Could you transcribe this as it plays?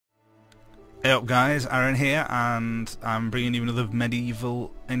Hey up guys, Aaron here, and I'm bringing you another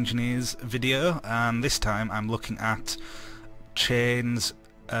Medieval Engineers video, and this time I'm looking at chains,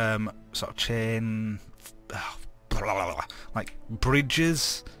 like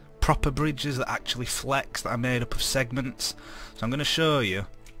bridges, proper bridges that actually flex, that are made up of segments. So I'm going to show you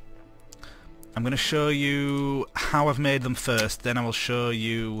how I've made them first, then I will show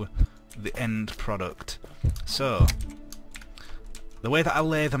you the end product. So the way that I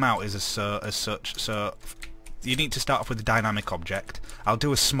lay them out is as such. So you need to start off with a dynamic object. I'll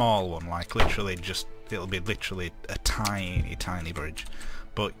do a small one, like literally just, it'll be literally a tiny bridge.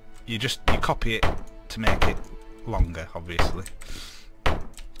 But you copy it to make it longer, obviously.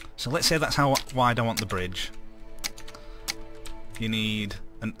 So let's say that's how wide I want the bridge. You need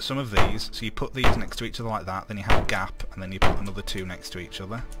some of these, so you put these next to each other like that, then you have a gap, and then you put another two next to each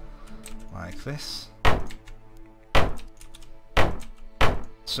other, like this.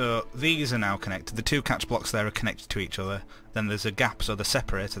 So these are now connected. The two catch blocks there are connected to each other. Then there's a gap, so they're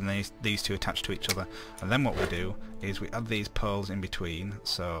separate, and then these two attach to each other. And then what we do is we add these poles in between.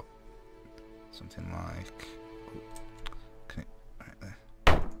 So something like right there,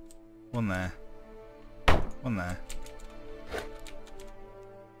 one there, one there.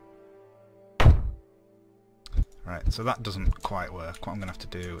 Right. So that doesn't quite work. What I'm going to have to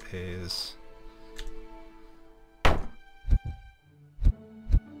do is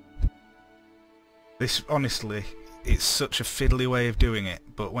this, honestly, it's such a fiddly way of doing it,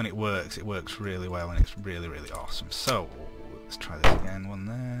 but when it works really well, and it's really awesome. So let's try this again. One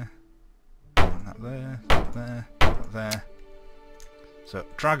there, and that there, that there. So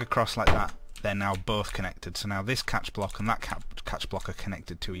drag across like that. They're now both connected. So now this catch block and that catch block are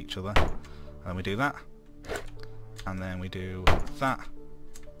connected to each other. And then we do that, and then we do that,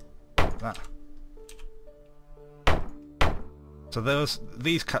 that. So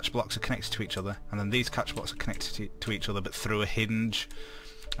these catch blocks are connected to each other, and then these catch blocks are connected to each other, but through a hinge.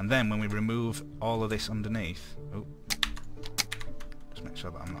 And then when we remove all of this underneath, just make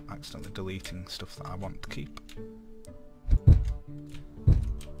sure that I'm not accidentally deleting stuff that I want to keep.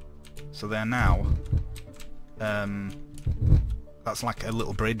 So they're now, that's like a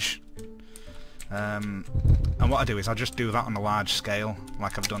little bridge. And what I do is I just do that on a large scale,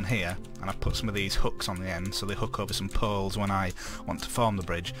 like I've done here, and I put some of these hooks on the end, so they hook over some poles when I want to form the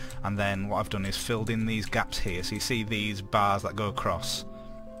bridge. And then what I've done is filled in these gaps here, so you see these bars that go across.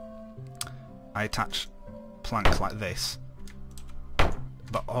 I attach planks like this,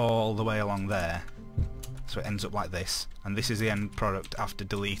 but all the way along there, so it ends up like this. And this is the end product after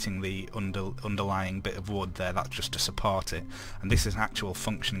deleting the underlying bit of wood there. That's just to support it. And this is an actual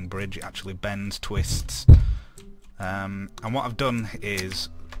functioning bridge. It actually bends, twists. And what I've done is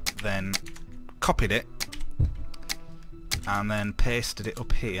then copied it and then pasted it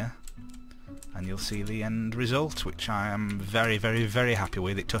up here, and you'll see the end result, which I am very happy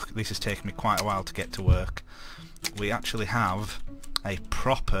with. This has taken me quite a while to get to work. We actually have a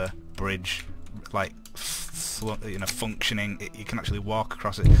proper bridge, like functioning. You can actually walk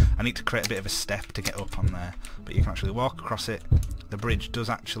across it. I need to create a bit of a step to get up on there, but you can actually walk across it. The bridge does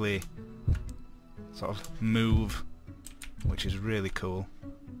actually sort of move, which is really cool.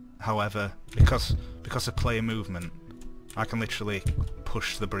 However, because of player movement, I can literally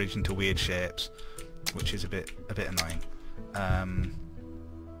push the bridge into weird shapes, which is a bit annoying.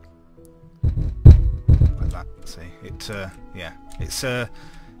 Like that. See,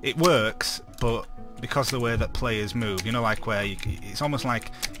 it works, but because of the way that players move, you know, like where it's almost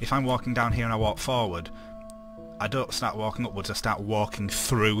like if I'm walking down here and I walk forward, I don't start walking upwards, I start walking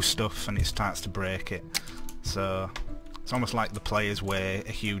through stuff, and it starts to break it. So it's almost like the players weigh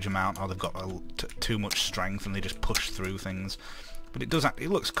a huge amount, or they've got too much strength and they just push through things. But it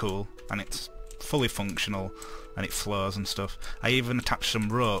looks cool, and it's fully functional, and it flows and stuff. I even attached some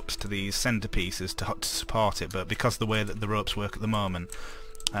ropes to these centerpieces to support it, but because of the way that the ropes work at the moment,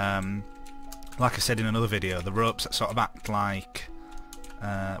 like I said in another video, the ropes sort of act like,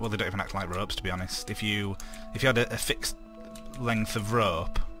 well, they don't even act like ropes, to be honest. If you had a fixed length of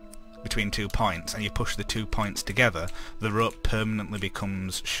rope between 2 points and you push the 2 points together, the rope permanently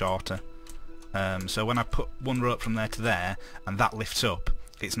becomes shorter. So when I put one rope from there to there and that lifts up,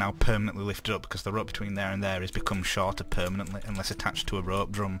 it's now permanently lifted up because the rope between there and there has become shorter permanently, unless attached to a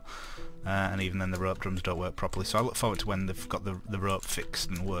rope drum. And even then the rope drums don't work properly. So I look forward to when they've got the rope fixed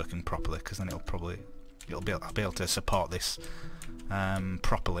and working properly, because then I'll be able to support this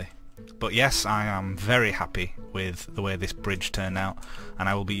properly. But yes, I am very happy with the way this bridge turned out, and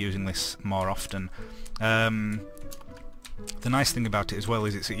I will be using this more often. The nice thing about it as well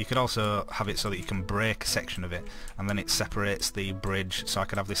is you could also have it so that you can break a section of it and then it separates the bridge, so I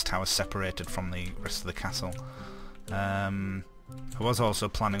could have this tower separated from the rest of the castle. I was also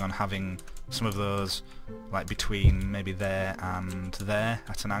planning on having some of those like between maybe there and there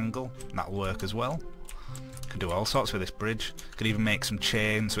at an angle, and that'll work as well. Could do all sorts with this bridge. Could even make some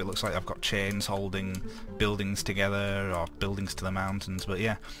chains so it looks like I've got chains holding buildings together or buildings to the mountains. But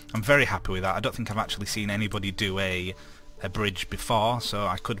yeah, I'm very happy with that. I don't think I've actually seen anybody do a bridge before, so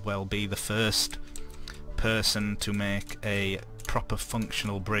I could well be the first person to make a proper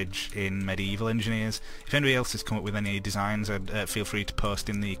functional bridge in Medieval Engineers. If anybody else has come up with any designs, feel free to post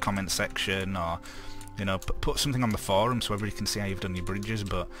in the comment section, or you know, put something on the forum so everybody can see how you've done your bridges.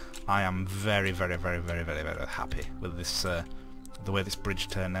 But I am very happy with this, the way this bridge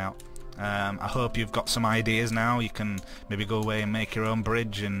turned out. I hope you've got some ideas now. You can maybe go away and make your own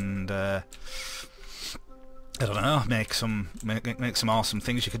bridge and I don't know, make some awesome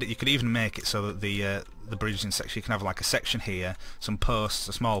things. You could even make it so that the bridge in section, you can have like a section here, some posts,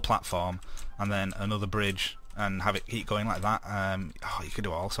 a small platform, and then another bridge, and have it keep going like that. You could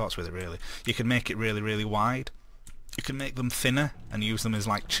do all sorts with it really. You could make it really wide. You can make them thinner and use them as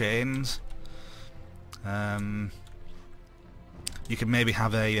like chains. You could maybe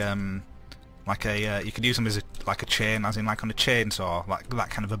have a you could use them as like a chain, as in like on a chainsaw, like that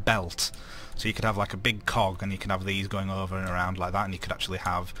kind of a belt. So you could have like a big cog, and you could have these going over and around like that, and you could actually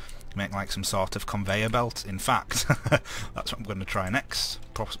make like some sort of conveyor belt. In fact, that's what I'm going to try next,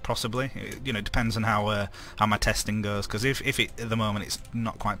 possibly. You know, it depends on how my testing goes. Because if at the moment it's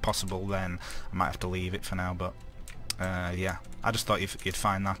not quite possible, then I might have to leave it for now. But yeah, I just thought you'd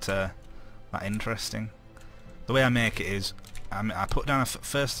find that that interesting. The way I make it is, I put down the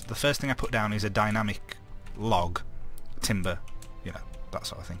first thing I put down is a dynamic log, timber, you know, that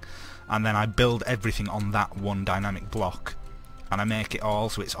sort of thing, and then I build everything on that one dynamic block, and I make it all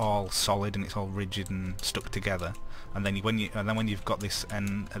so it's all solid and it's all rigid and stuck together. And then when you've got this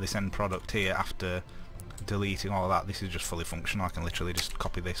end product here, after deleting all of that, this is just fully functional. I can literally just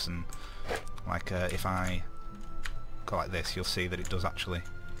copy this, and like if I go like this, you'll see that it does actually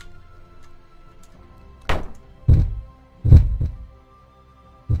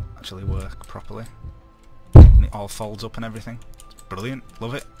work properly, and it all folds up and everything. It's brilliant,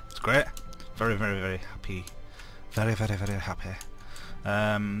 love it, it's great. Very happy, very happy.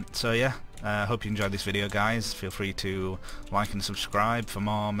 So yeah, hope you enjoyed this video, guys. Feel free to like and subscribe for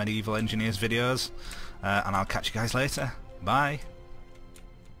more Medieval Engineers videos, and I'll catch you guys later. Bye.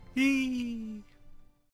 Yee.